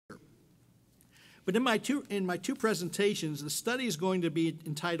But in my two presentations, the study is going to be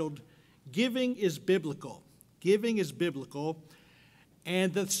entitled Giving is Biblical. Giving is Biblical.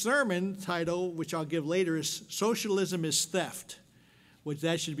 And the sermon title, which I'll give later, is Socialism is Theft, which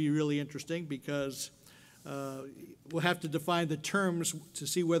that should be really interesting because we'll have to define the terms to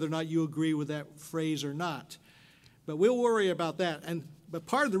see whether or not you agree with that phrase or not. But we'll worry about that. But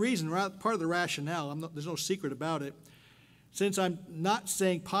part of the reason, part of the rationale, there's no secret about it, since I'm not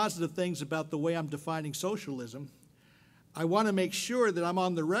saying positive things about the way I'm defining socialism, I want to make sure that I'm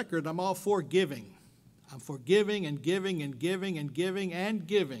on the record. I'm all for giving. I'm for giving and giving and giving and giving and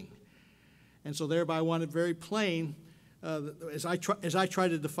giving. And so thereby I want it very plain as I try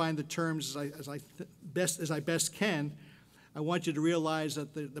to define the terms as I best can. I want you to realize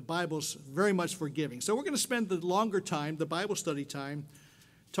that the Bible's very much for giving. So we're going to spend the longer time, the Bible study time,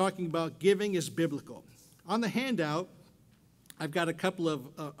 talking about giving is biblical. On the handout, I've got a couple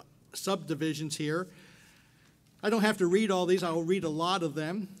of subdivisions here. I don't have to read all these. I'll read a lot of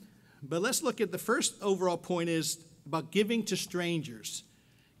them. But let's look at the first overall point is about giving to strangers.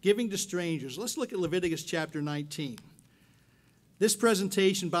 Giving to strangers. Let's look at Leviticus chapter 19. This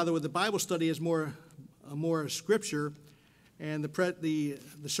presentation, by the way, the Bible study is more scripture, and the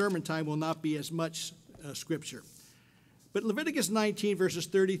sermon time will not be as much scripture. But Leviticus 19, verses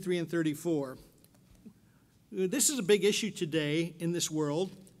 33 and 34, this is a big issue today in this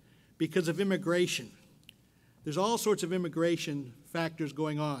world because of immigration. There's all sorts of immigration factors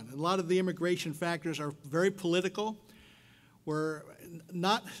going on. A lot of the immigration factors are very political. There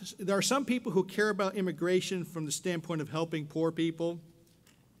are some people who care about immigration from the standpoint of helping poor people.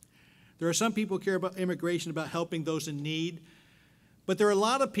 There are some people who care about immigration about helping those in need. But there are a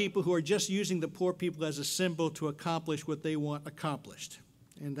lot of people who are just using the poor people as a symbol to accomplish what they want accomplished.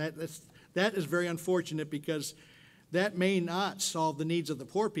 And that is very unfortunate because that may not solve the needs of the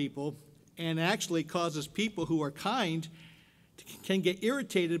poor people and actually causes people who are kind can get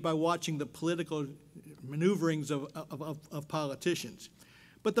irritated by watching the political maneuverings of politicians.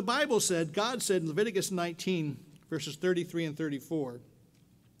 But the Bible said, God said in Leviticus 19, verses 33 and 34,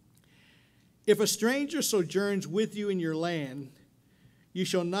 if a stranger sojourns with you in your land, you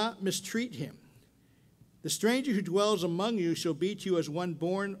shall not mistreat him. The stranger who dwells among you shall be to you as one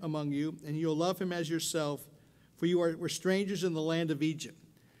born among you, and you'll love him as yourself, for you were strangers in the land of Egypt.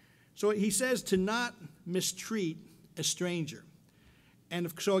 So he says to not mistreat a stranger.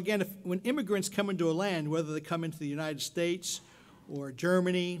 And so again, when immigrants come into a land, whether they come into the United States or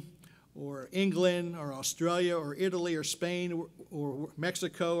Germany or England or Australia or Italy or Spain or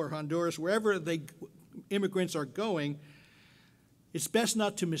Mexico or Honduras, wherever immigrants are going, it's best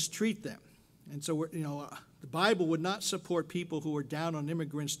not to mistreat them. And so, the Bible would not support people who are down on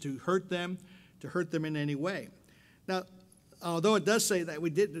immigrants to hurt them in any way. Now, although it does say that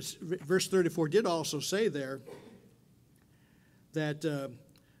verse 34 did also say there that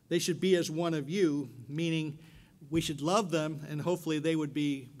they should be as one of you, meaning we should love them and hopefully they would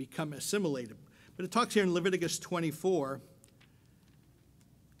become assimilated. But it talks here in Leviticus 24,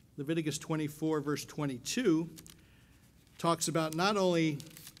 verse 22, talks about not only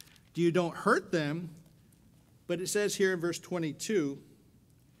do you don't hurt them, but it says here in verse 22,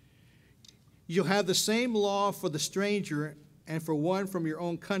 you'll have the same law for the stranger and for one from your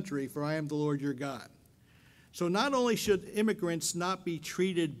own country, for I am the Lord your God. So not only should immigrants not be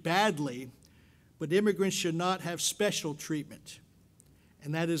treated badly, but immigrants should not have special treatment.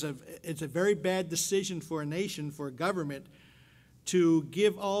 And that is it's a very bad decision for a nation, for a government, to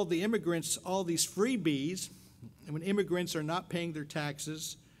give all the immigrants all these freebies. And when immigrants are not paying their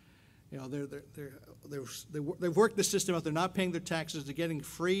taxes, they've worked the system out. They're not paying their taxes. They're getting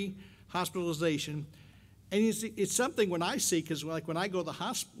free hospitalization. And it's something when I see, because like when I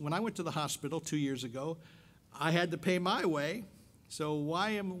went to the hospital 2 years ago, I had to pay my way. So why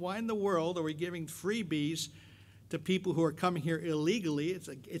in the world are we giving freebies to people who are coming here illegally?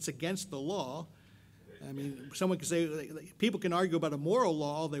 It's against the law. I mean, someone can say, people can argue about a moral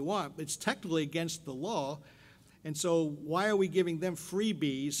law all they want, but it's technically against the law. And so why are we giving them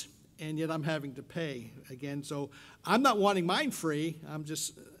freebies and yet I'm having to pay again? So I'm not wanting mine free.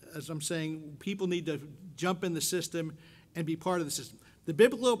 As I'm saying, people need to jump in the system and be part of the system. The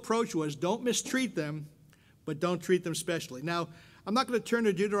biblical approach was don't mistreat them, but don't treat them specially. Now, I'm not going to turn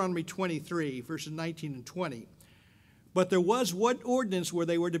to Deuteronomy 23, verses 19 and 20, but there was one ordinance where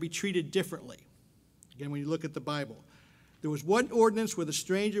they were to be treated differently. Again, when you look at the Bible, there was one ordinance where the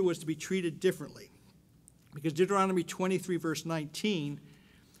stranger was to be treated differently. Because Deuteronomy 23, verse 19,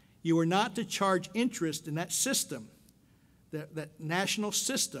 you were not to charge interest in that system, that national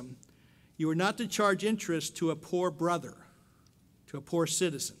system. You were not to charge interest to a poor brother, to a poor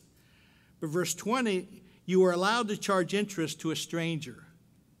citizen. But verse 20, you are allowed to charge interest to a stranger,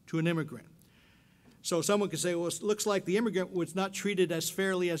 to an immigrant. So someone could say, well, it looks like the immigrant was not treated as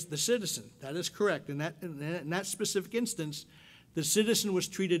fairly as the citizen. That is correct. In that specific instance, the citizen was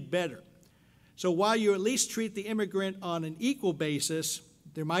treated better. So while you at least treat the immigrant on an equal basis,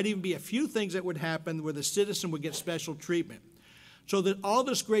 there might even be a few things that would happen where the citizen would get special treatment. So that all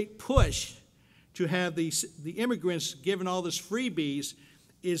this great push to have the immigrants given all this freebies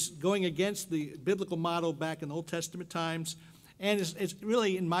is going against the biblical model back in the Old Testament times, and it's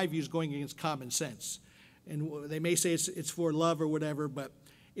really, in my view, is going against common sense. And they may say it's for love or whatever, but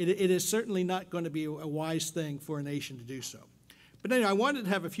it is certainly not going to be a wise thing for a nation to do so. But anyway, I wanted to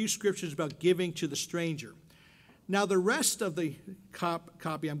have a few scriptures about giving to the stranger. Now, the rest of the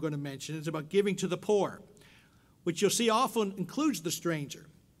copy I'm going to mention is about giving to the poor, which you'll see often includes the stranger.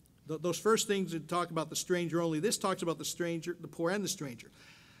 Those first things that talk about the stranger only, this talks about the stranger, the poor and the stranger.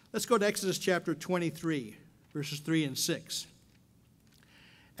 Let's go to Exodus chapter 23, verses 3 and 6.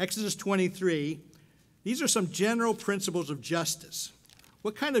 Exodus 23, these are some general principles of justice.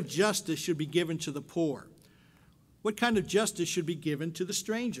 What kind of justice should be given to the poor? What kind of justice should be given to the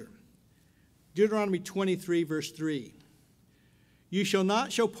stranger? Deuteronomy 23, verse 3. You shall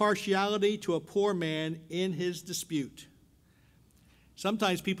not show partiality to a poor man in his dispute.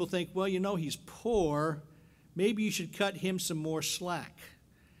 Sometimes people think, well, he's poor. Maybe you should cut him some more slack.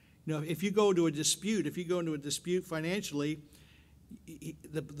 If you go into a dispute financially,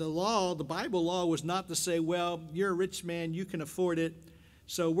 the Bible law was not to say, well, you're a rich man, you can afford it,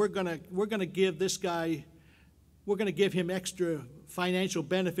 so we're gonna give this guy, we're gonna give him extra financial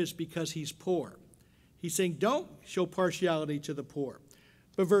benefits because he's poor. He's saying, don't show partiality to the poor.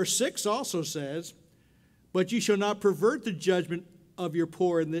 But verse 6 also says, but you shall not pervert the judgment of your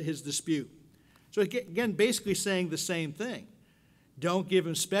poor in his dispute. So again, basically saying the same thing. Don't give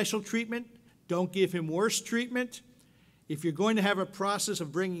him special treatment. Don't give him worse treatment. If you're going to have a process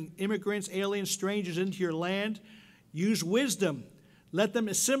of bringing immigrants, aliens, strangers into your land, use wisdom. Let them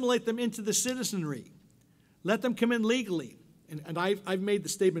assimilate them into the citizenry. Let them come in legally. And I've made the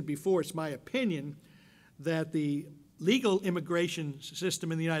statement before, it's my opinion that the legal immigration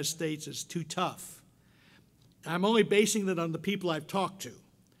system in the United States is too tough. I'm only basing that on the people I've talked to.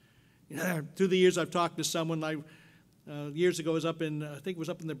 Through the years, I've talked to someone. Years ago, I think it was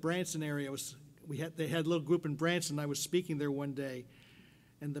up in the Branson area. They had a little group in Branson. I was speaking there one day,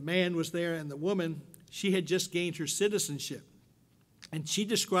 and the man was there, and the woman, she had just gained her citizenship, and she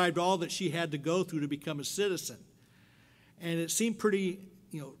described all that she had to go through to become a citizen, and it seemed pretty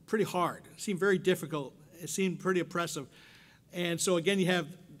hard. It seemed very difficult. It seemed pretty oppressive, and so again, you have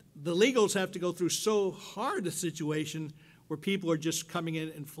the legals have to go through so hard a situation where people are just coming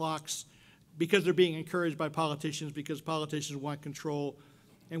in flocks because they're being encouraged by politicians, because politicians want control,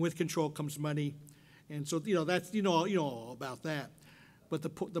 and with control comes money, and so that's all about that. But the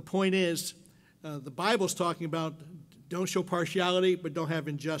point is, the Bible's talking about don't show partiality, but don't have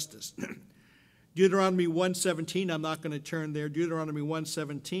injustice. Deuteronomy 1:17, I'm not going to turn there. Deuteronomy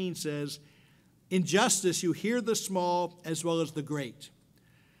 1:17 says, "In justice you hear the small as well as the great."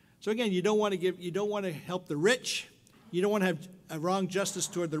 So again, you don't want to help the rich. You don't want to have a wrong justice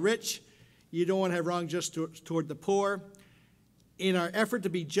toward the rich. You don't want to have wrong justice toward the poor. In our effort to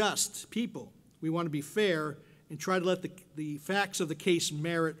be just people, we want to be fair and try to let the facts of the case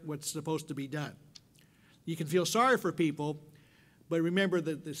merit what's supposed to be done. You can feel sorry for people, but remember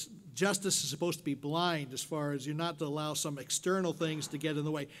that this justice is supposed to be blind as far as you're not to allow some external things to get in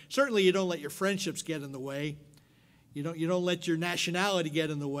the way. Certainly you don't let your friendships get in the way. You don't let your nationality get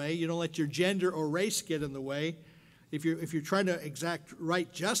in the way. You don't let your gender or race get in the way. If you're trying to exact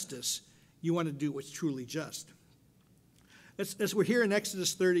right justice, you want to do what's truly just. As we're here in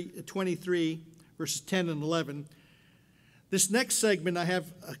Exodus 23, verses 10 and 11, this next segment, I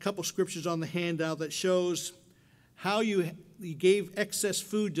have a couple scriptures on the handout that shows how you gave excess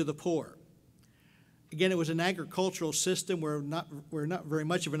food to the poor. Again, it was an agricultural system. We're not very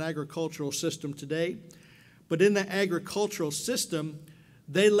much of an agricultural system today. But in the agricultural system,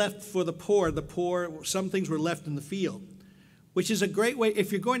 they left for the poor. The poor, some things were left in the field, which is a great way.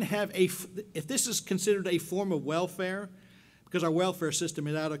 If you're going to have if this is considered a form of welfare, because our welfare system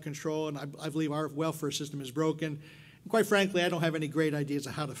is out of control, and I believe our welfare system is broken. And quite frankly, I don't have any great ideas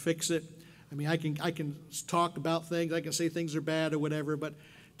of how to fix it. I mean, I can talk about things, I can say things are bad or whatever, but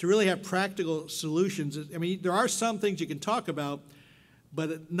to really have practical solutions, I mean, there are some things you can talk about,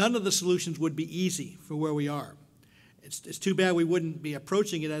 but none of the solutions would be easy for where we are. It's too bad we wouldn't be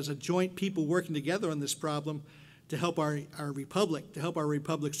approaching it as a joint people working together on this problem to help our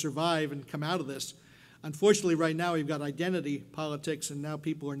republic survive and come out of this. Unfortunately, right now we've got identity politics, and now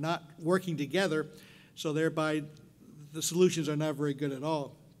people are not working together, so thereby the solutions are not very good at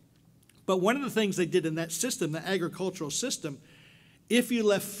all. But one of the things they did in that system, the agricultural system, if you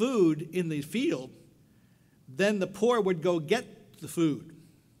left food in the field, then the poor would go get the food,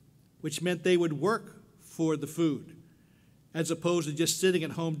 which meant they would work for the food, as opposed to just sitting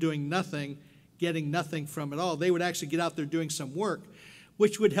at home doing nothing, getting nothing from it all. They would actually get out there doing some work,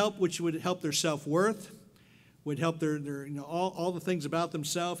 which would help their self-worth, would help their all the things about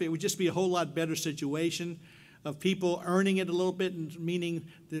themselves. It would just be a whole lot better situation of people earning it a little bit, and meaning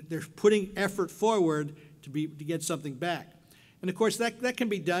that they're putting effort forward to get something back. And of course, that can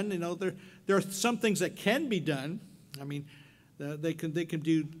be done. There are some things that can be done. I mean, they can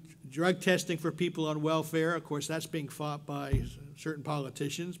do drug testing for people on welfare. Of course, that's being fought by certain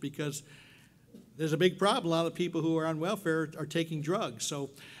politicians because there's a big problem. A lot of people who are on welfare are taking drugs.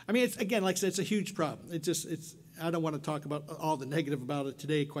 So, I mean, it's, again, like I said, it's a huge problem. I don't want to talk about all the negative about it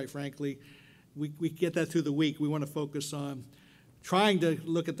today, quite frankly. We get that through the week. We want to focus on trying to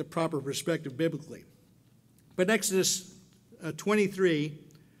look at the proper perspective biblically. But Exodus 23,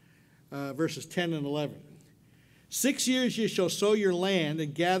 verses 10 and 11. 6 years you shall sow your land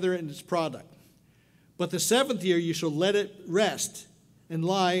and gather in its product. But the 7th year you shall let it rest and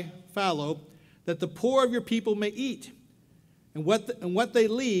lie fallow, that the poor of your people may eat. And what they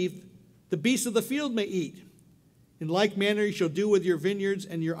leave, the beasts of the field may eat. In like manner you shall do with your vineyards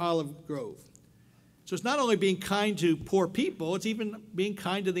and your olive grove. So it's not only being kind to poor people, it's even being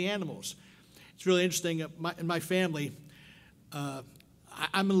kind to the animals. It's really interesting. In my family,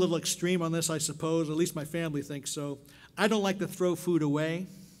 I'm a little extreme on this, I suppose. At least my family thinks so. I don't like to throw food away.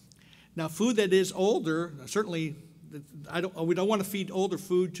 Now, food that is older, certainly, we don't want to feed older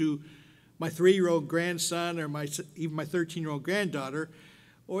food to my 3-year-old grandson or even my 13-year-old granddaughter,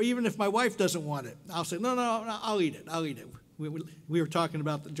 or even if my wife doesn't want it. I'll say, no, I'll eat it. We were talking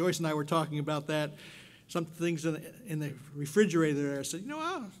about, Joyce and I were talking about that, some things in the refrigerator there. I said,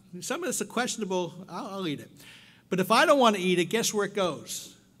 some of this is questionable, I'll eat it. But if I don't want to eat it, guess where it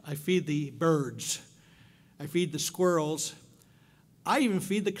goes? I feed the birds. I feed the squirrels. I even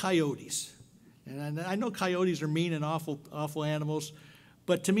feed the coyotes. And I know coyotes are mean and awful animals,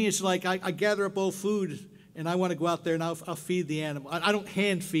 but to me it's like I gather up old food and I want to go out there and I'll feed the animal. I don't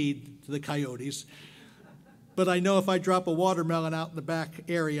hand feed to the coyotes, but I know if I drop a watermelon out in the back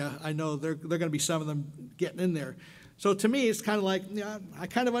area, I know they're going to be some of them getting in there. So to me, it's kind of like, I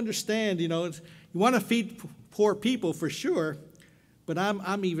kind of understand, you want to feed poor people for sure, but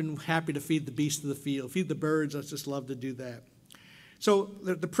I'm even happy to feed the beasts of the field, feed the birds. I just love to do that. So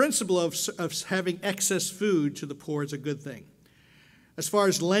the principle of having excess food to the poor is a good thing. As far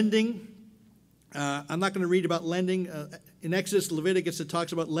as lending, I'm not going to read about lending. In Exodus, Leviticus, it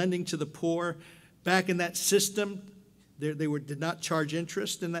talks about lending to the poor. Back in that system, they did not charge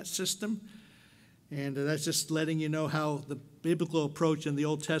interest in that system. And that's just letting you know how the biblical approach in the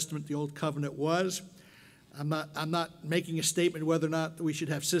Old Testament, the Old Covenant was. I'm not making a statement whether or not we should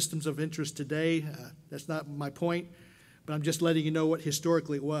have systems of interest today. That's not my point. But I'm just letting you know what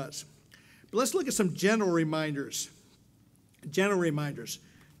historically it was. But let's look at some general reminders.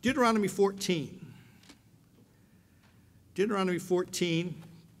 Deuteronomy 14. Deuteronomy 14,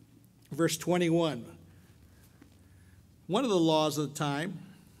 verse 21. One of the laws of the time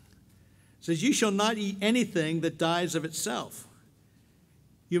says, you shall not eat anything that dies of itself.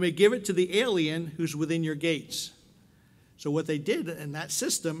 You may give it to the alien who's within your gates. So what they did in that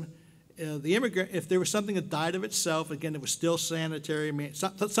system, the immigrant, if there was something that died of itself, again, it was still sanitary.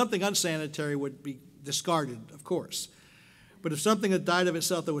 Something unsanitary would be discarded, of course. But if something that died of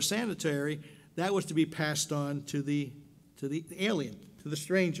itself that was sanitary, that was to be passed on to the alien, to the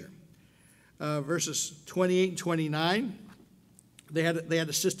stranger. Verses 28 and 29, they had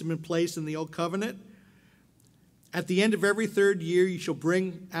a system in place in the Old Covenant. At the end of every 3rd year, you shall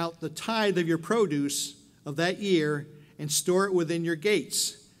bring out the tithe of your produce of that year and store it within your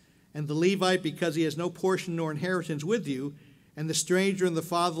gates. And the Levite, because he has no portion nor inheritance with you, and the stranger and the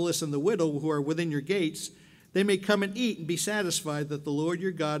fatherless and the widow who are within your gates, they may come and eat and be satisfied, that the Lord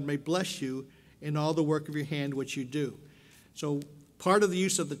your God may bless you in all the work of your hand which you do. So part of the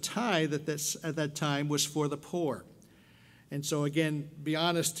use of the tithe at that time was for the poor. And so again, be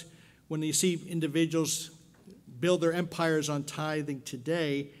honest, when you see individuals build their empires on tithing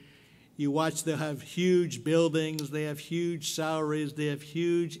today, you watch they'll have huge buildings, they have huge salaries, they have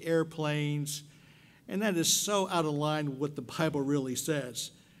huge airplanes, and that is so out of line with what the Bible really says.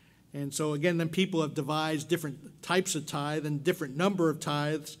 And so again, then people have devised different types of tithe and different number of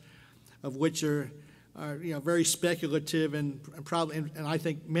tithes, of which are are very speculative and probably, and I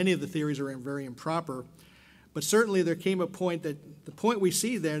think many of the theories are very improper. But certainly there came a point that the point we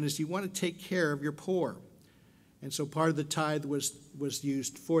see then is you want to take care of your poor. And so part of the tithe was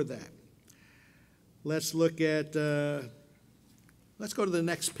used for that. Let's look at, let's go to the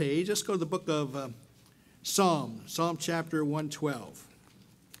next page. Let's go to the book of Psalm chapter 112.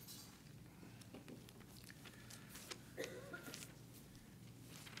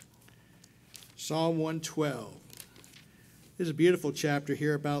 Psalm 112. There's a beautiful chapter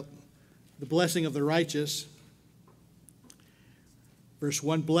here about the blessing of the righteous. Verse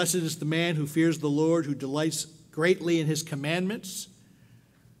 1, blessed is the man who fears the Lord, who delights greatly in his commandments.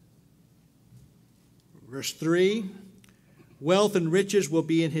 Verse 3, wealth and riches will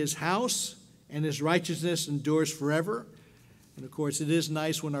be in his house, and his righteousness endures forever. And of course, it is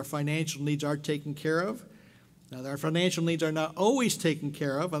nice when our financial needs are taken care of. Now, our financial needs are not always taken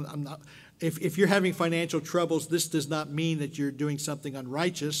care of. If you're having financial troubles, this does not mean that you're doing something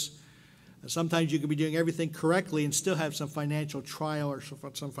unrighteous. Sometimes you can be doing everything correctly and still have some financial trial or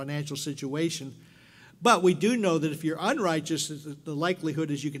some financial situation. But we do know that if you're unrighteous, the likelihood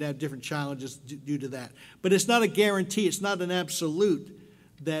is you could have different challenges due to that. But it's not a guarantee. It's not an absolute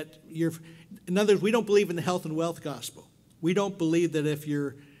that you're. In other words, we don't believe in the health and wealth gospel. We don't believe that if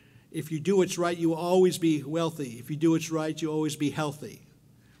you do what's right, you will always be wealthy. If you do what's right, you'll always be healthy.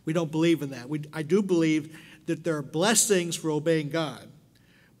 We don't believe in that. I do believe that there are blessings for obeying God.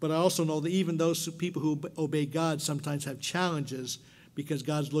 But I also know that even those people who obey God sometimes have challenges because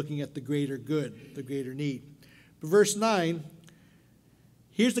God's looking at the greater good, the greater need. But verse 9,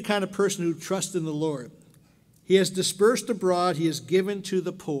 here's the kind of person who trusts in the Lord. He has dispersed abroad, he has given to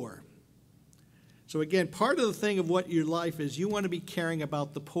the poor. So again, part of the thing of what your life is, you want to be caring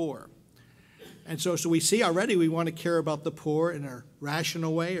about the poor. And so we see already we want to care about the poor in a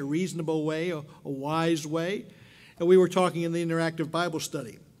rational way, a reasonable way, a wise way. And we were talking in the interactive Bible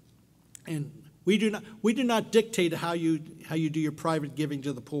study. And we do not dictate how you do your private giving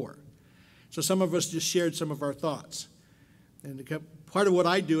to the poor. So some of us just shared some of our thoughts. And part of what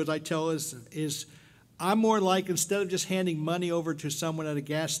I do is I tell is I'm more like, instead of just handing money over to someone at a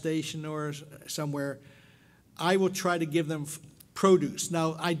gas station or somewhere, I will try to give them produce.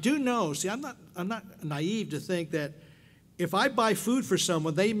 Now, I do know, see, I'm not naive to think that if I buy food for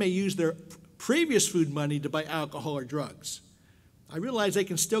someone, they may use their previous food money to buy alcohol or drugs. I realize they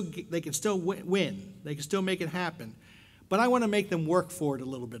can still win. They can still make it happen. But I want to make them work for it a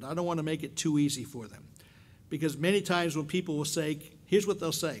little bit. I don't want to make it too easy for them. Because many times when people will say, here's what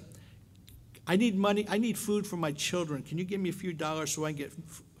they'll say, I need money, I need food for my children. Can you give me a few dollars so I can get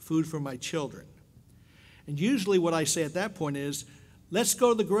food for my children? And usually what I say at that point is, let's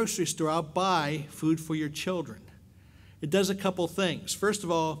go to the grocery store. I'll buy food for your children. It does a couple things. First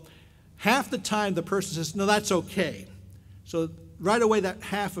of all, half the time the person says, no, that's okay. So right away, that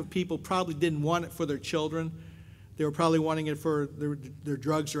half of people probably didn't want it for their children. They were probably wanting it for their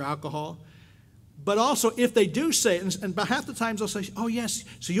drugs or alcohol. But also, if they do say it, and about half the times they'll say, oh, yes,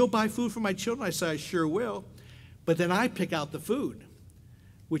 so you'll buy food for my children? I say, I sure will. But then I pick out the food,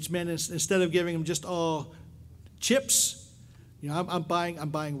 which meant instead of giving them just all chips, I'm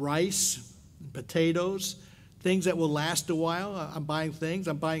buying rice, potatoes, things that will last a while. I'm buying things.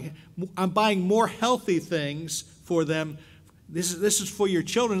 I'm buying more healthy things for them. This is for your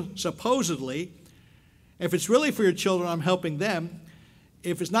children, supposedly. If it's really for your children, I'm helping them.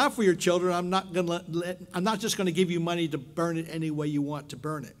 If it's not for your children, I'm not just going to give you money to burn it any way you want to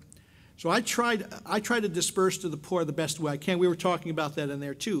burn it. So I try to disperse to the poor the best way I can. We were talking about that in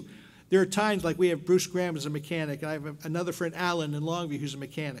there too. There are times like we have Bruce Graham as a mechanic, and I have another friend, Alan, in Longview, who's a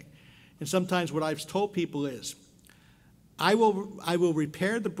mechanic. And sometimes what I've told people is, I will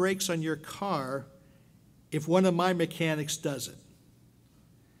repair the brakes on your car if one of my mechanics does it.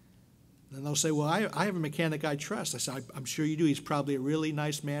 And they'll say, well, I have a mechanic I trust. I say, I'm sure you do. He's probably a really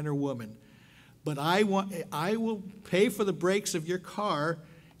nice man or woman. But I will pay for the brakes of your car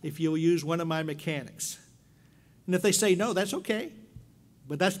if you'll use one of my mechanics. And if they say no, that's okay.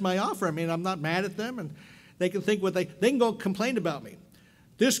 But that's my offer. I mean, I'm not mad at them, and they can think what they can go complain about me.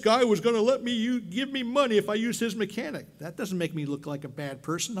 This guy was going to let me give me money if I use his mechanic. That doesn't make me look like a bad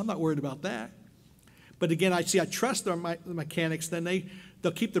person. I'm not worried about that. But again, I trust the mechanics. Then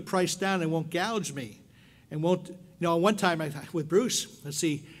they'll keep the price down and won't gouge me, and won't. One time with Bruce, let's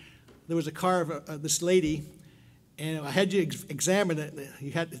see, there was a car of this lady, and I had you examine it.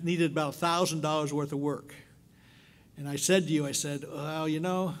 It needed about $1,000 worth of work. And I said to you,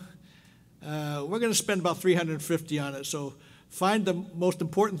 well, we're going to spend about $350 on it. So find the most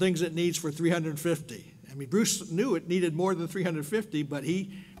important things it needs for $350. I mean, Bruce knew it needed more than $350, but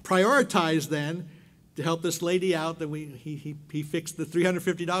he prioritized then to help this lady out. That he fixed the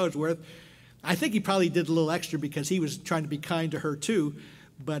 $350 worth. I think he probably did a little extra because he was trying to be kind to her too.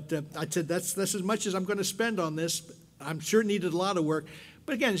 But I said, that's as much as I'm going to spend on this. I'm sure it needed a lot of work.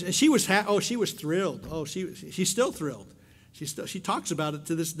 But again, she was thrilled. Oh, she's still thrilled. She talks about it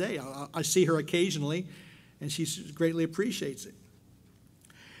to this day. I see her occasionally, and she greatly appreciates it.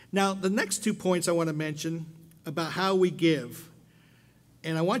 Now, the next 2 points I want to mention about how we give,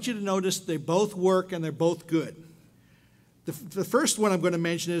 and I want you to notice they both work and they're both good. The first one I'm going to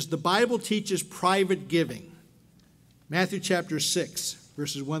mention is the Bible teaches private giving. Matthew chapter 6,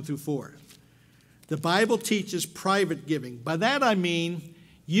 verses 1 through 4. The Bible teaches private giving. By that I mean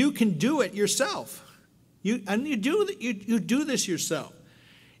you can do it yourself. You do this yourself.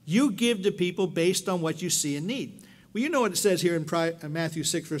 You give to people based on what you see and need. Well, you know what it says here in Matthew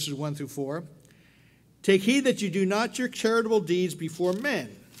 6, verses 1 through 4. Take heed that you do not your charitable deeds before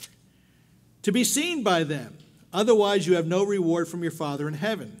men, to be seen by them. Otherwise you have no reward from your Father in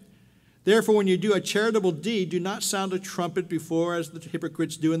heaven. Therefore, when you do a charitable deed, do not sound a trumpet before, as the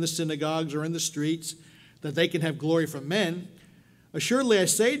hypocrites do in the synagogues or in the streets, that they can have glory from men. Assuredly, I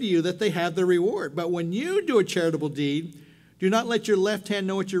say to you that they have their reward. But when you do a charitable deed, do not let your left hand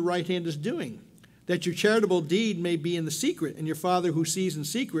know what your right hand is doing, that your charitable deed may be in the secret, and your Father who sees in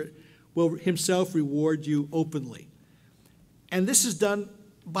secret will himself reward you openly. And this is done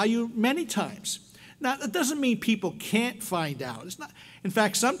by you many times. Now, that doesn't mean people can't find out. It's not. In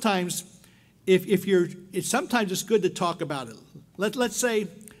fact, sometimes sometimes it's good to talk about it. Let's say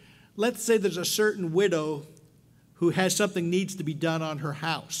there's a certain widow who has something needs to be done on her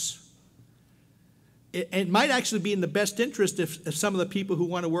house. It might actually be in the best interest if some of the people who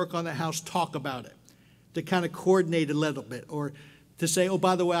want to work on the house talk about it, to kind of coordinate a little bit, or to say, oh,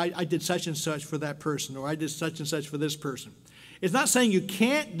 by the way, I did such and such for that person, or I did such and such for this person. It's not saying you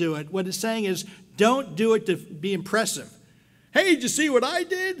can't do it. What it's saying is don't do it to be impressive. Hey, did you see what I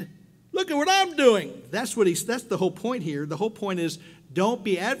did? Look at what I'm doing. That's the whole point here. The whole point is don't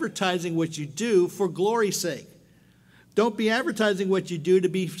be advertising what you do for glory's sake. Don't be advertising what you do to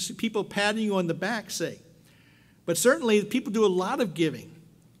be people patting you on the back's sake. But certainly people do a lot of giving.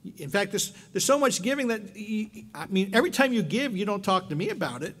 In fact, there's so much giving that, every time you give, you don't talk to me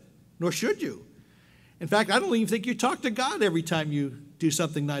about it, nor should you. In fact, I don't even think you talk to God every time you do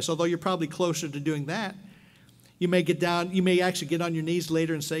something nice, although you're probably closer to doing that. You may actually get on your knees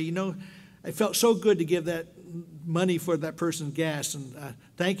later and say, I felt so good to give that money for that person's gas, and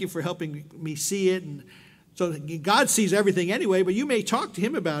thank you for helping me see it. And so God sees everything anyway, but you may talk to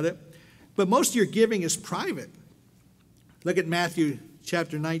him about it, but most of your giving is private. Look at Matthew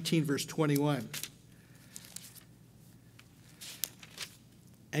chapter 19, verse 21.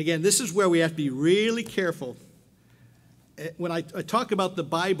 Again, this is where we have to be really careful. When I talk about the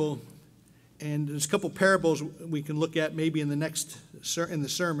Bible, and there's a couple parables we can look at maybe in the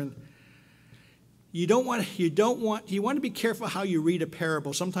sermon. You want to be careful how you read a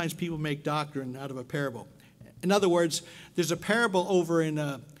parable. Sometimes people make doctrine out of a parable. In other words, there's a parable over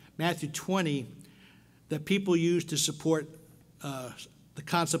in Matthew 20 that people use to support the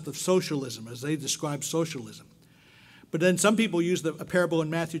concept of socialism, as they describe socialism. But then some people use a parable in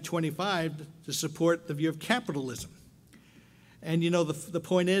Matthew 25 to support the view of capitalism. And the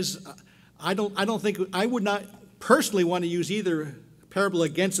point is, I would not personally want to use either parable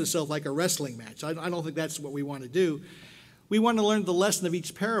against itself like a wrestling match. I don't think that's what we want to do. We want to learn the lesson of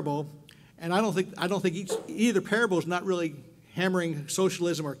each parable, and I don't think either parable is not really hammering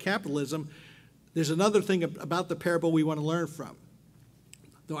socialism or capitalism. There's another thing about the parable we want to learn from.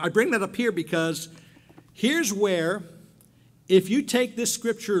 Now, I bring that up here because here's where, if you take this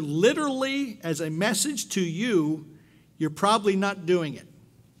scripture literally as a message to you, you're probably not doing it.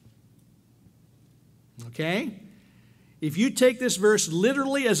 Okay? If you take this verse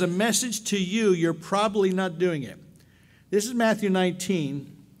literally as a message to you, you're probably not doing it. This is Matthew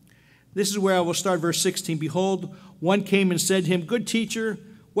 19. This is where I will start verse 16. Behold, one came and said to him, Good teacher,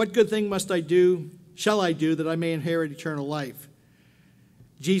 what good thing shall I do that I may inherit eternal life?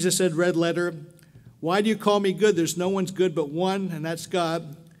 Jesus said, red letter, why do you call me good? There's no one's good but one, and that's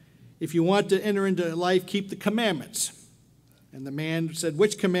God. If you want to enter into life, keep the commandments. And the man said,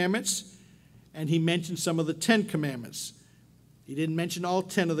 which commandments? And he mentioned some of the 10 commandments. He didn't mention all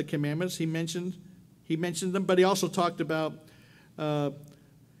 10 of the commandments. He mentioned them, but he also talked about the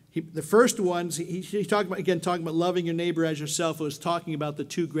first ones. He talked about loving your neighbor as yourself. It was talking about the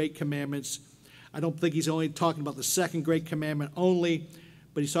 2 great commandments. I don't think he's only talking about the second great commandment only,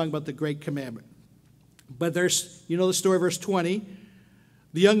 but he's talking about the great commandment. But there's, the story, verse 20.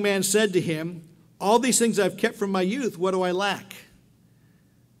 The young man said to him, all these things I've kept from my youth, what do I lack?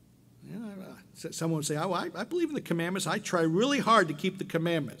 Someone would say, oh, I believe in the commandments. I try really hard to keep the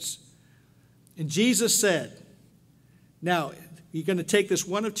commandments. And Jesus said, now, you're going to take this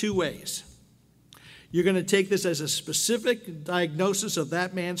one of two ways. You're going to take this as a specific diagnosis of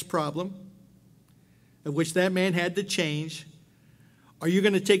that man's problem, of which that man had to change, or you're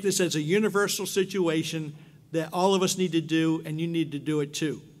going to take this as a universal situation that all of us need to do, and you need to do it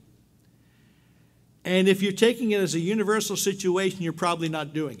too. And if you're taking it as a universal situation, you're probably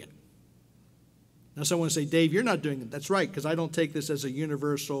not doing it. Now someone will say, Dave, you're not doing it. That's right, because I don't take this as a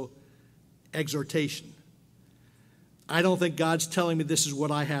universal exhortation. I don't think God's telling me this is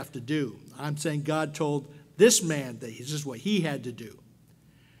what I have to do. I'm saying God told this man that this is what he had to do.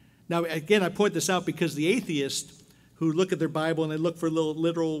 Now, again, I point this out because the atheists who look at their Bible and they look for little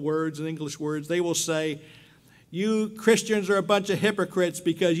literal words and English words, they will say, you Christians are a bunch of hypocrites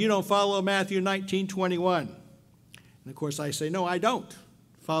because you don't follow Matthew 19:21. And of course I say, no, I don't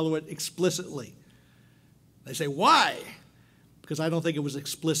follow it explicitly. They say, why? Because I don't think it was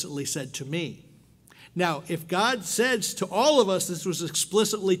explicitly said to me. Now, if God says to all of us this was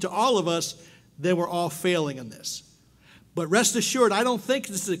explicitly to all of us, then we're all failing in this. But rest assured, I don't think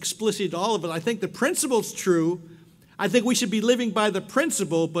this is explicit to all of us. I think the principle's true. I think we should be living by the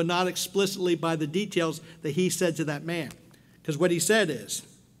principle, but not explicitly by the details that he said to that man. Because what he said is,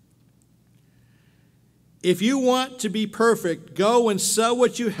 if you want to be perfect, go and sell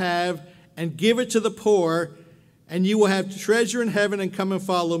what you have and give it to the poor, and you will have treasure in heaven, and come and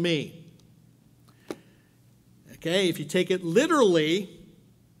follow me. Okay, if you take it literally,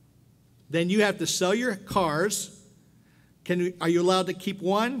 then you have to sell your cars. Are you allowed to keep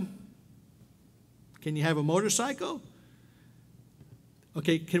one? Can you have a motorcycle?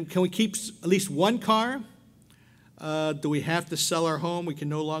 Okay, can we keep at least one car? Do we have to sell our home? We can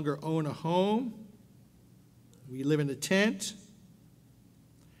no longer own a home. We live in a tent.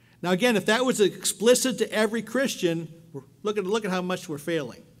 Now again, if that was explicit to every Christian, look at how much we're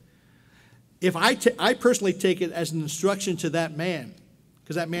failing. If I personally take it as an instruction to that man,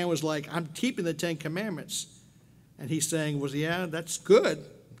 because that man was like, I'm keeping the 10 Commandments. And he's saying, well, yeah, that's good.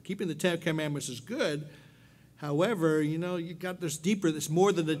 Keeping the 10 Commandments is good. However, there's deeper, there's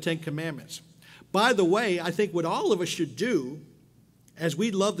more than the 10 Commandments. By the way, I think what all of us should do, as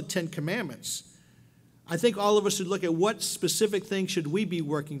we love the 10 Commandments, I think all of us should look at what specific things should we be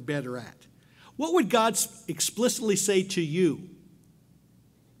working better at. What would God explicitly say to you?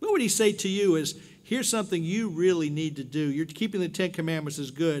 What would he say to you is, here's something you really need to do. You're keeping the 10 Commandments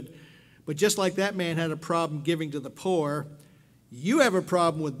is good, but just like that man had a problem giving to the poor, you have a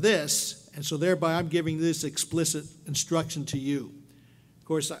problem with this, and so thereby I'm giving this explicit instruction to you. Of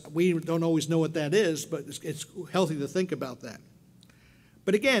course, we don't always know what that is, but it's healthy to think about that.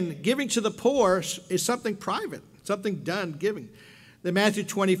 But again, giving to the poor is something private, something done giving. The Matthew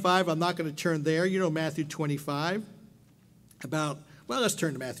 25, I'm not going to turn there. You know Matthew 25 about, well, let's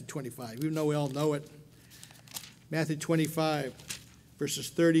turn to Matthew 25, even though we all know it. Matthew 25, verses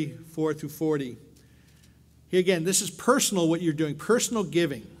 34 through 40. Here again, this is personal what you're doing, personal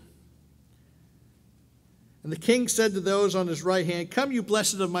giving. And the king said to those on his right hand, come, you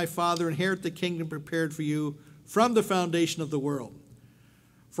blessed of my Father, inherit the kingdom prepared for you from the foundation of the world.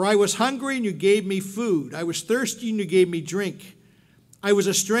 For I was hungry, and you gave me food. I was thirsty, and you gave me drink. I was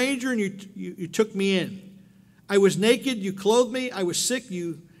a stranger, and you took me in. I was naked, you clothed me. I was sick,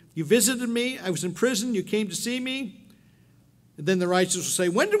 you visited me. I was in prison, you came to see me. And then the righteous will say,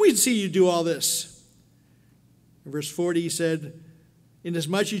 when did we see you do all this? In verse 40, he said,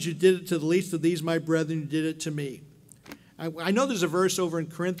 inasmuch as you did it to the least of these, my brethren, you did it to me. I know there's a verse over in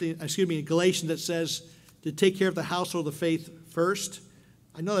Galatians that says to take care of the household of faith first.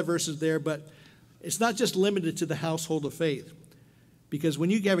 I know that verse is there, but it's not just limited to the household of faith. Because when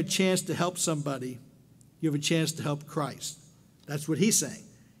you have a chance to help somebody, you have a chance to help Christ. That's what he's saying.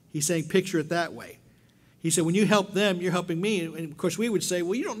 He's saying picture it that way. He said, when you help them, you're helping me. And of course, we would say,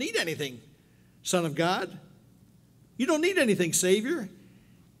 well, you don't need anything, Son of God. You don't need anything, Savior.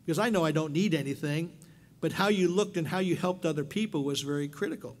 Because I know I don't need anything. But how you looked and how you helped other people was very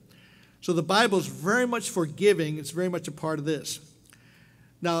critical. So the Bible is very much forgiving. It's very much a part of this.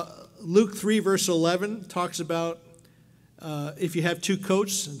 Now, Luke 3, verse 11 talks about if you have two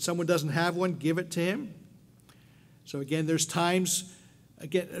coats and someone doesn't have one, give it to him. So again, there's times,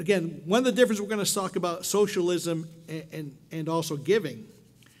 again, one of the differences we're going to talk about socialism and also giving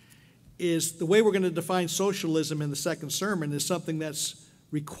is the way we're going to define socialism in the second sermon is something that's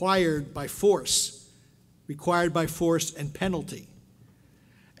required by force and penalty.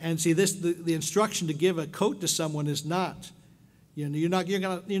 And see, the instruction to give a coat to someone is not, you're not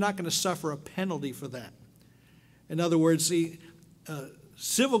going to suffer a penalty for that. In other words, see,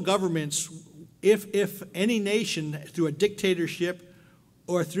 civil governments if any nation through a dictatorship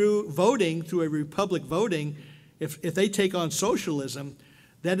or through voting, through a republic voting, if they take on socialism,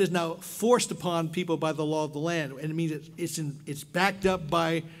 that is now forced upon people by the law of the land. And it means it's backed up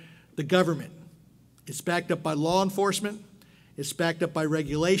by the government. It's backed up by law enforcement. It's backed up by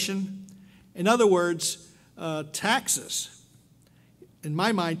regulation. In other words, taxes. In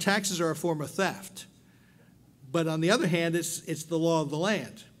my mind, taxes are a form of theft. But on the other hand, it's the law of the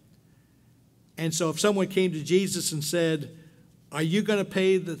land. And so if someone came to Jesus and said, are you going to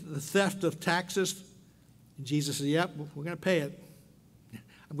pay the theft of taxes? And Jesus said, yep, we're going to pay it.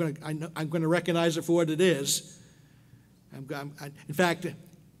 I'm going to recognize it for what it is. In fact,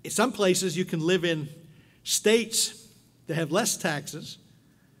 in some places you can live in states that have less taxes.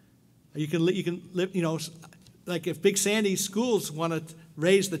 You can live, like if Big Sandy schools want to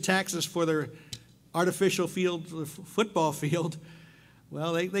raise the taxes for their artificial field, football field,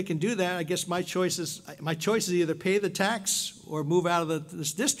 well, they can do that. I guess my choice is either pay the tax or move out of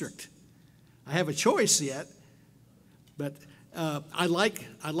this district. I have a choice yet, but I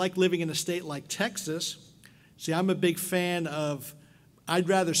like living in a state like Texas. See, I'm a big fan of, I'd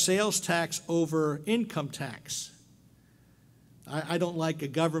rather sales tax over income tax. I don't like a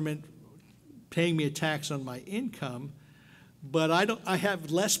government paying me a tax on my income, but I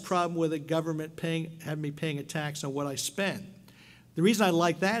have less problem with a government having me paying a tax on what I spend. The reason I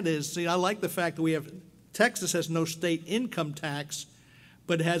like that is, I like the fact that Texas has no state income tax,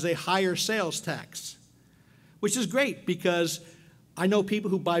 but it has a higher sales tax, which is great because I know people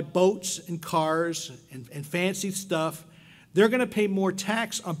who buy boats and cars and fancy stuff. They're going to pay more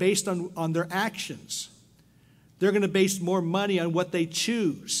tax based on their actions. They're going to base more money on what they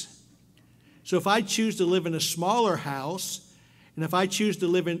choose. So if I choose to live in a smaller house, and if I choose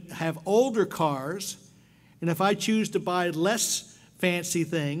to have older cars, and if I choose to buy less fancy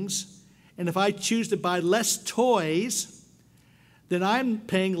things, and if I choose to buy less toys, then I'm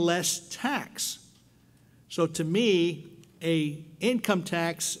paying less tax. So to me, a income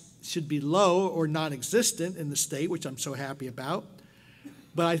tax should be low or non-existent in the state, which I'm so happy about.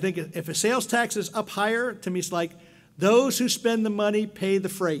 But I think if a sales tax is up higher, to me it's like those who spend the money pay the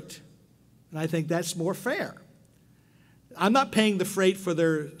freight. And I think that's more fair. I'm not paying the freight for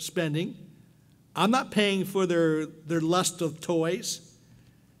their spending. I'm not paying for their lust of toys.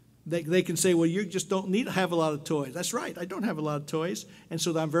 They can say, well, you just don't need to have a lot of toys. That's right, I don't have a lot of toys, and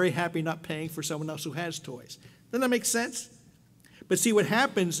so I'm very happy not paying for someone else who has toys. Doesn't that make sense? But see, what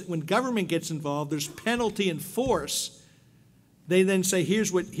happens when government gets involved, there's penalty and force. They then say,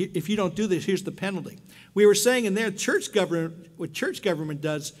 if you don't do this, here's the penalty. We were saying in there, what church government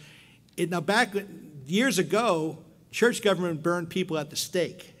does, now back years ago, church government burned people at the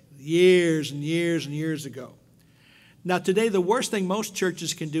stake, years and years and years ago. Now today, the worst thing most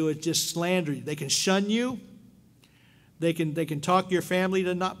churches can do is just slander you. They can shun you. They can talk your family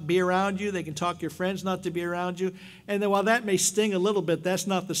to not be around you. They can talk your friends not to be around you. And then while that may sting a little bit, that's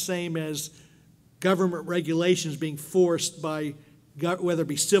not the same as government regulations being forced by whether it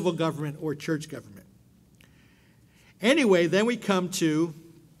be civil government or church government. Anyway, then we come to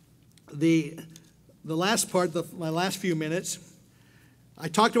the last part, my last few minutes. I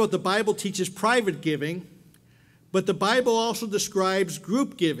talked about the Bible teaches private giving, but the Bible also describes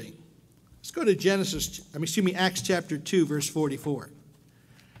group giving. Let's go to Acts chapter 2, verse 44.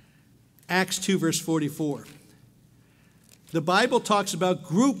 Acts 2, verse 44. The Bible talks about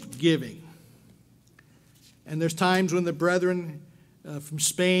group giving. And there's times when the brethren from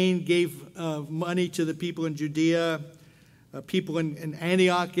Spain gave money to the people in Judea. People in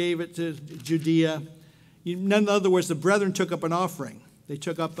Antioch gave it to Judea. In other words, the brethren took up an offering. They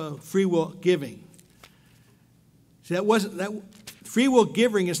took up a free will giving. See, free will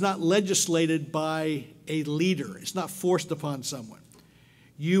giving is not legislated by a leader. It's not forced upon someone.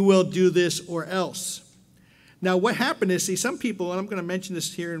 You will do this or else. Now, what happened is, some people, and I'm going to mention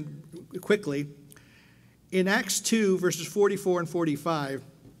this here quickly, in Acts 2, verses 44 and 45,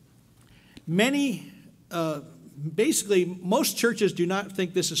 basically, most churches do not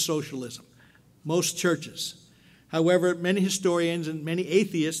think this is socialism. Most churches. However, many historians and many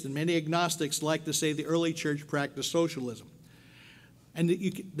atheists and many agnostics like to say the early church practiced socialism. And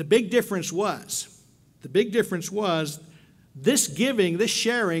the big difference was this giving, this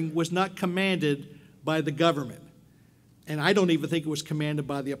sharing was not commanded by the government. And I don't even think it was commanded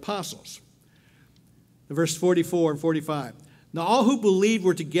by the apostles. Verse 44 and 45. Now all who believed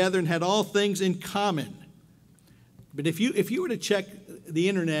were together and had all things in common. But if you were to check the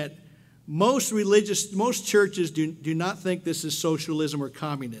internet, most churches do not think this is socialism or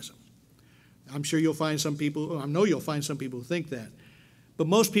communism. I know you'll find some people who think that. But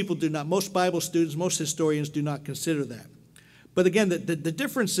most people do not. Most Bible students, most historians do not consider that. But again, the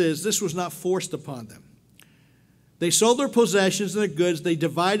difference is this was not forced upon them. They sold their possessions and their goods. They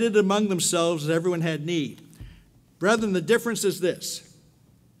divided among themselves as everyone had need. Brethren, the difference is this.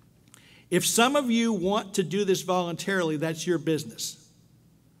 If some of you want to do this voluntarily, that's your business.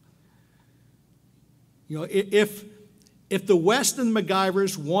 You know, if the West and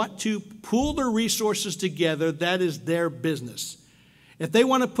MacGyvers want to pool their resources together, that is their business. If they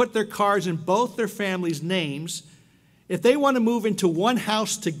want to put their cars in both their families' names, if they want to move into one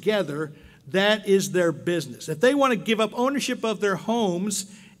house together, that is their business. If they want to give up ownership of their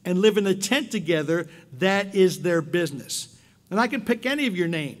homes and live in a tent together, that is their business. And I can pick any of your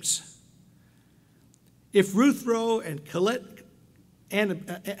names. If Ruth Rowe and Colleen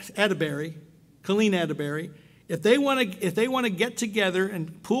Atterbury, if they want to get together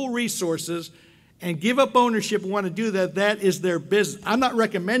and pool resources and give up ownership and want to do that, that is their business. I'm not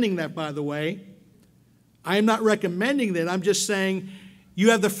recommending that, by the way. I am not recommending that. I'm just saying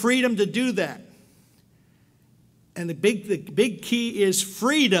you have the freedom to do that. And the big key is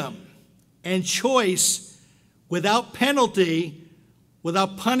freedom and choice without penalty,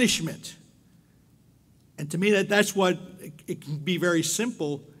 without punishment. And to me, that's what it can be very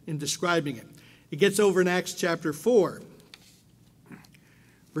simple in describing it. It gets over in Acts chapter 4,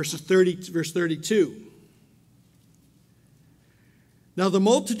 verse 32. Now the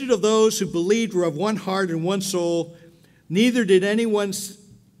multitude of those who believed were of one heart and one soul. Neither did anyone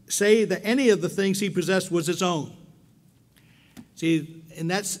say that any of the things he possessed was his own. See,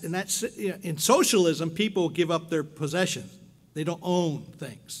 in socialism, people give up their possessions. They don't own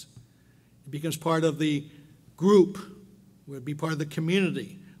things. It becomes part of the group, it would be part of the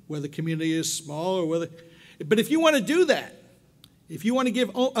community, whether the community is small or whether. But if you want to do that, if you want to give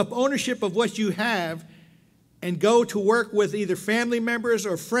up ownership of what you have and go to work with either family members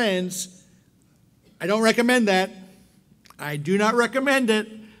or friends, I don't recommend that. I do not recommend it.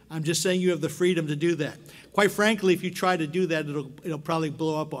 I'm just saying you have the freedom to do that. Quite frankly, if you try to do that, it'll probably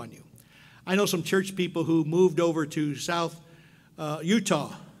blow up on you. I know some church people who moved over to South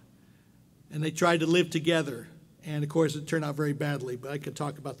Utah, and they tried to live together. And, of course, it turned out very badly, but I could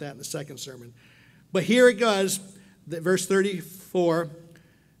talk about that in the second sermon. But here it goes, verse 34.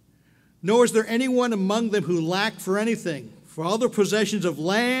 Nor is there anyone among them who lacked for anything. For all their possessions of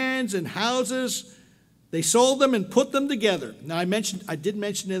lands and houses, they sold them and put them together. Now, I did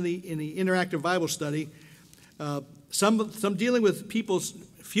mention in the interactive Bible study, some dealing with people's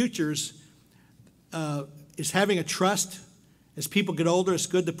futures is having a trust. As people get older, it's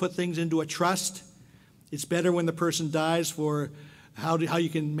good to put things into a trust. It's better when the person dies for how you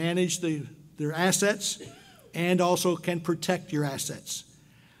can manage their assets and also can protect your assets.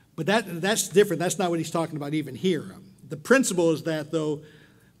 But that's different. That's not what he's talking about even here. The principle is that, though,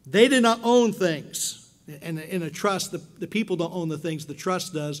 they did not own things. And in a trust, the people don't own the things, the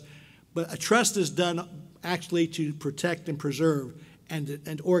trust does. But a trust is done actually to protect and preserve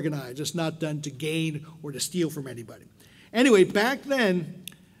and organize. It's not done to gain or to steal from anybody. Anyway, back then,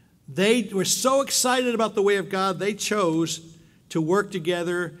 they were so excited about the way of God, they chose to work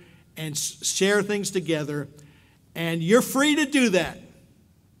together and share things together. And you're free to do that.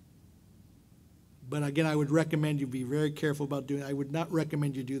 But again, I would recommend you be very careful about doing it. I would not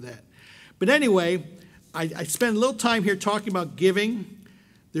recommend you do that. But anyway, I spent a little time here talking about giving.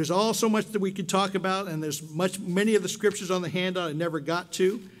 There's all so much that we could talk about, and there's many of the scriptures on the handout I never got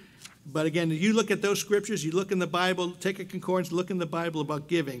to. But again, you look at those scriptures, you look in the Bible, take a concordance, look in the Bible about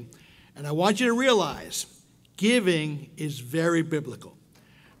giving. And I want you to realize giving is very biblical.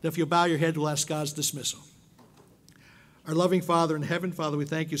 Now, if you'll bow your head, we'll ask God's dismissal. Our loving Father in heaven, Father, we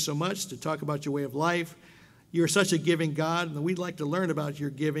thank you so much to talk about your way of life. You're such a giving God, and we'd like to learn about your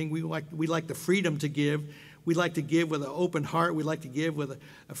giving. We like the freedom to give. We like to give with an open heart. We like to give with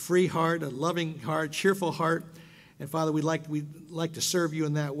a free heart, a loving heart, cheerful heart. And Father, we'd like to serve you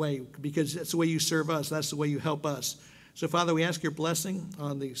in that way because that's the way you serve us. That's the way you help us. So, Father, we ask your blessing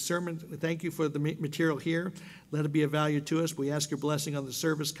on the sermon. Thank you for the material here. Let it be of value to us. We ask your blessing on the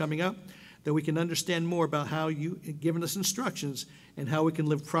service coming up, that we can understand more about how you've given us instructions and how we can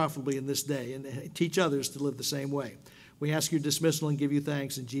live profitably in this day and teach others to live the same way. We ask your dismissal and give you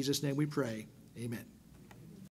thanks. In Jesus' name we pray. Amen.